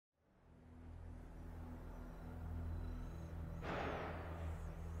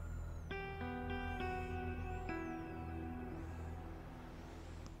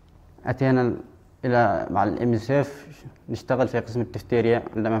أتينا إلى مع الإمسيف نشتغل في قسم الدفتيريا.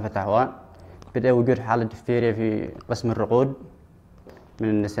 عندما فتحوها بدأ وجود حالة دفتيريا في قسم الرقود من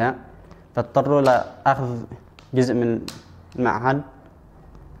النساء، فاضطروا لأخذ جزء من المعهد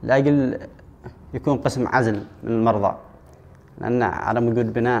لأجل يكون قسم عزل من المرضى، لأن عدم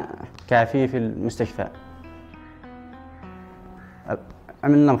وجود بناء كافي في المستشفى.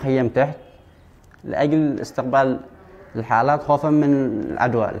 عملنا مخيم تحت لأجل استقبال الحالات خوفا من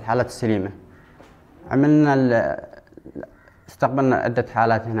العدوى، الحالات السليمة. استقبلنا عدة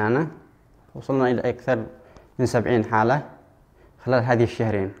حالات هنا، وصلنا إلى أكثر من 70 حالة خلال هذه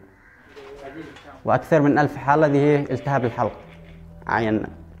الشهرين، وأكثر من 1000 حالة ذي هي التهاب الحلق. عينا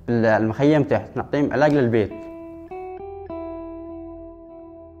المخيم تحت نعطيهم علاج للبيت.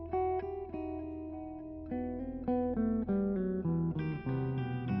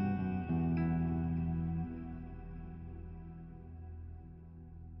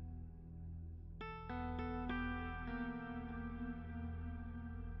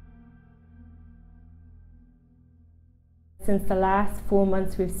 Since the last 4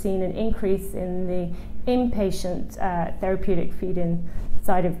 months, we've seen an increase in the inpatient therapeutic feed-in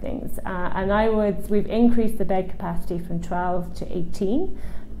side of things, we've increased the bed capacity from 12 to 18,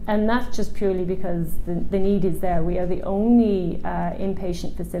 and that's just purely because the need is there. We are the only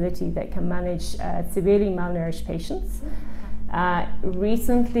inpatient facility that can manage severely malnourished patients.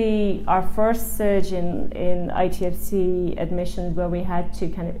 Recently, our first surge in ITFC admissions, where we had to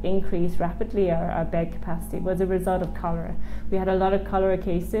kind of increase rapidly our bed capacity, was a result of cholera. We had a lot of cholera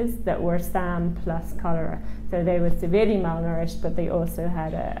cases that were SAM plus cholera. So they were severely malnourished, but they also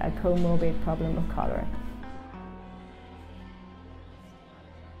had a comorbid problem of cholera.